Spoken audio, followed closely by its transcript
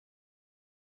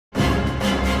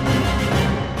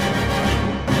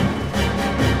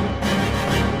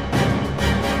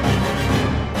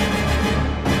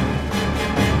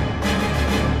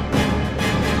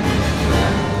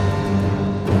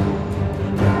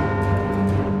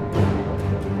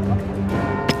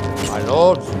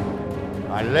lords,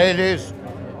 my ladies,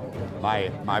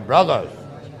 my brothers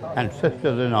and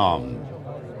sisters in arms.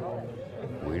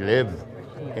 We live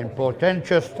in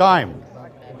portentous times.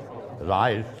 As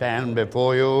I stand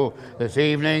before you this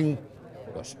evening,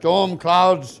 the storm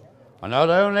clouds are not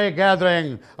only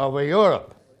gathering over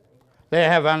Europe, they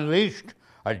have unleashed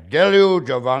a deluge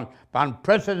of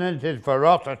unprecedented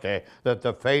ferocity that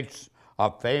the fates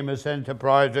of famous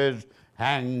enterprises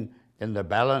hang in the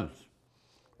balance.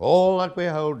 All that we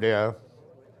hold dear,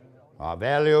 our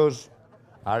values,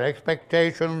 our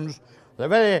expectations, the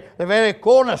very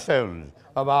cornerstones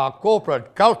of our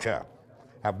corporate culture,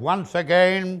 have once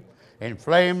again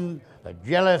inflamed the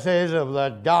jealousies of the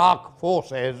dark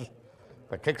forces,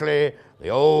 particularly the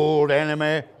old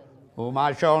enemy, whom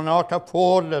I shall not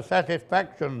afford the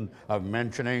satisfaction of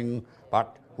mentioning,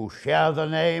 but who share the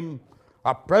name,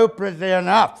 appropriately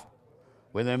enough,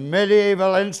 with the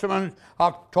medieval instrument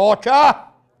of torture.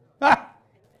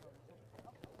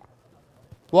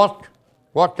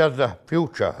 What does the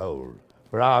future hold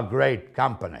for our great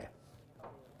company?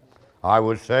 I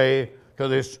would say to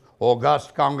this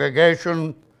august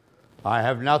congregation, I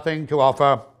have nothing to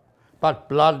offer but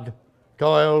blood,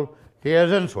 toil,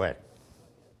 tears and sweat.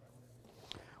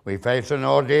 We face an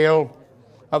ordeal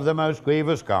of the most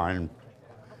grievous kind.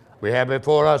 We have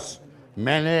before us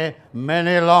many,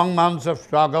 many long months of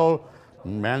struggle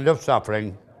and of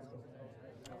suffering.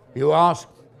 You ask,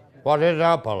 what is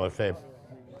our policy?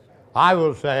 I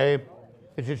will say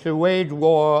it is to wage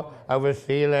war over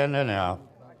sea, land and air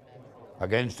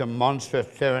against a monstrous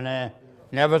tyranny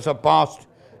never surpassed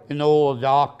in all the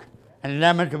dark and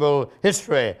lamentable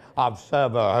history of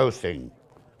server hosting.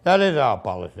 That is our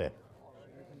policy.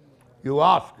 You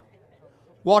ask,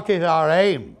 what is our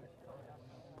aim?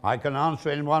 I can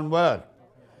answer in one word: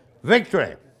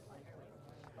 victory.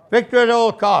 Victory at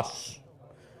all costs.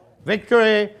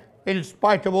 Victory in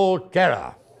spite of all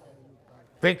terror.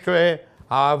 Victory,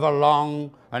 however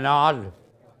long and hard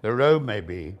the road may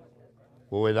be,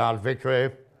 for without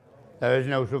victory, there is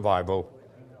no survival.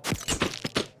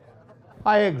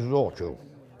 I exhort you,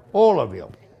 all of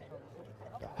you,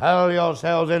 to hurl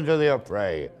yourselves into the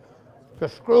affray, to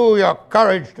screw your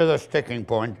courage to the sticking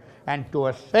point, and to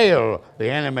assail the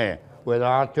enemy with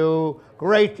our two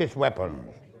greatest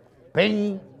weapons,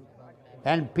 ping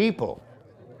and people.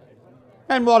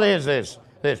 And what is this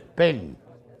ping?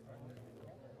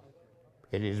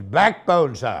 It is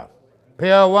backbone, sir.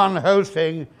 Pier 1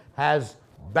 hosting has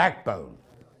backbone,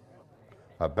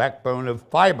 a backbone of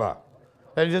fiber.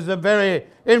 That is the very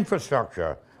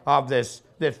infrastructure of this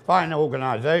fine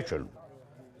organization.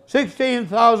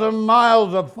 16,000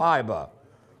 miles of fiber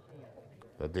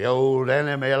that the old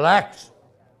enemy lacks.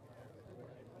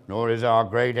 Nor is our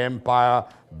great empire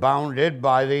bounded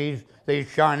by these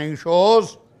shining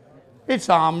shores. Its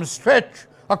arms stretch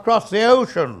across the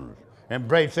oceans,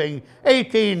 embracing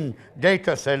 18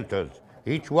 data centers,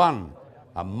 each one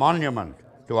a monument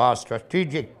to our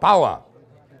strategic power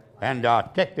and our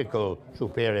technical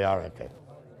superiority.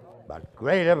 But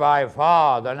greater by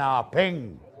far than our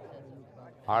ping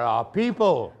are our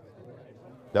people,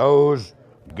 those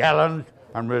gallant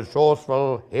and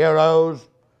resourceful heroes,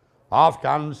 oft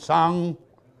unsung,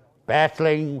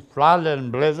 battling flood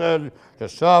and blizzard to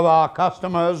serve our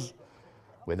customers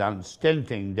with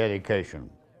unstinting dedication.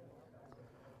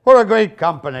 For a great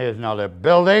company is not a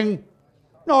building,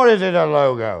 nor is it a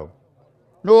logo,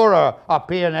 nor a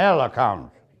P&L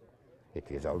account. It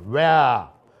is a rare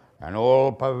and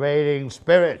all-pervading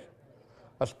spirit,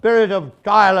 a spirit of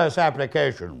tireless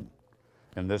application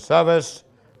in the service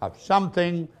of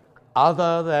something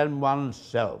other than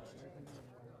oneself.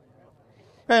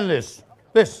 And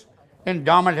this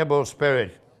indomitable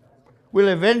spirit will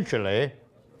eventually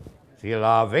seal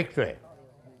our victory.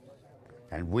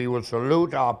 And we will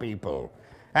salute our people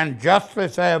and justly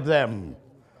say of them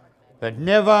that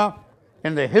never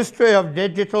in the history of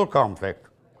digital conflict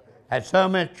has so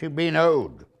much been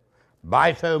owed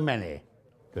by so many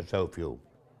to so few.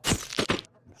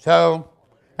 So,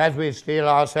 as we steel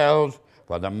ourselves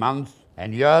for the months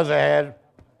and years ahead,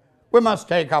 we must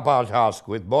take up our task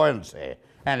with buoyancy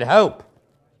and hope.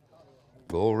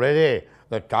 Already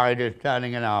the tide is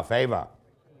turning in our favor.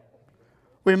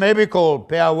 We may be called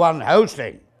Pier 1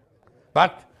 hosting,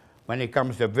 but when it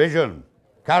comes to vision,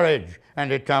 courage,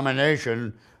 and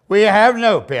determination, we have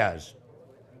no peers.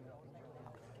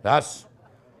 Thus,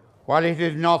 while it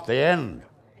is not the end,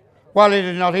 while it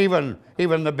is not even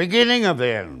the beginning of the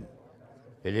end,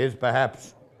 it is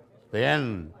perhaps the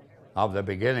end of the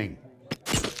beginning.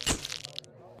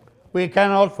 We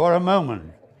cannot for a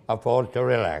moment afford to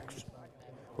relax.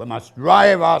 We must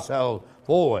drive ourselves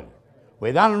forward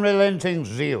with unrelenting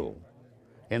zeal,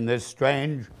 In this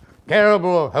strange,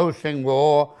 terrible hosting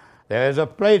war, there is a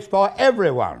place for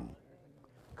everyone.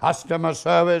 Customer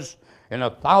service in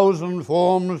 1,000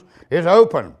 forms is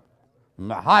open, from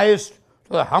the highest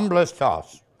to the humblest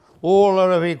task. All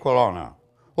are of equal honor.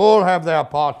 All have their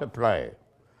part to play.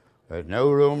 There's no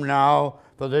room now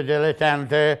for the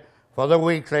dilettante, for the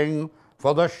weakling,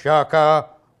 for the shirker,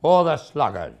 or the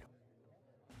sluggard.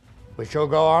 We shall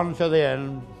go on to the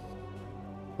end.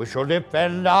 We shall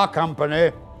defend our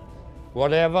company,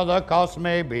 whatever the cost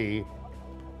may be.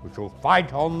 We shall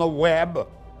fight on the web.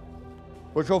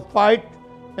 We shall fight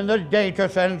in the data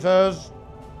centers.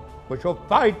 We shall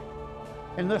fight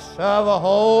in the server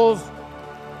halls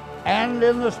and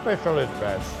in the specialist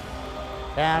press.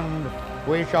 And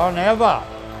we shall never,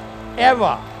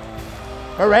 ever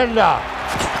surrender.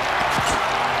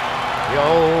 The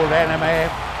old enemy,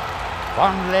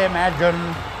 fondly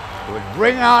imagined, would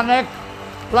wring our neck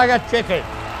like a chicken.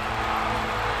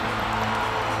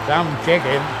 Some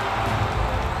chicken,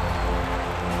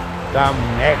 some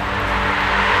neck.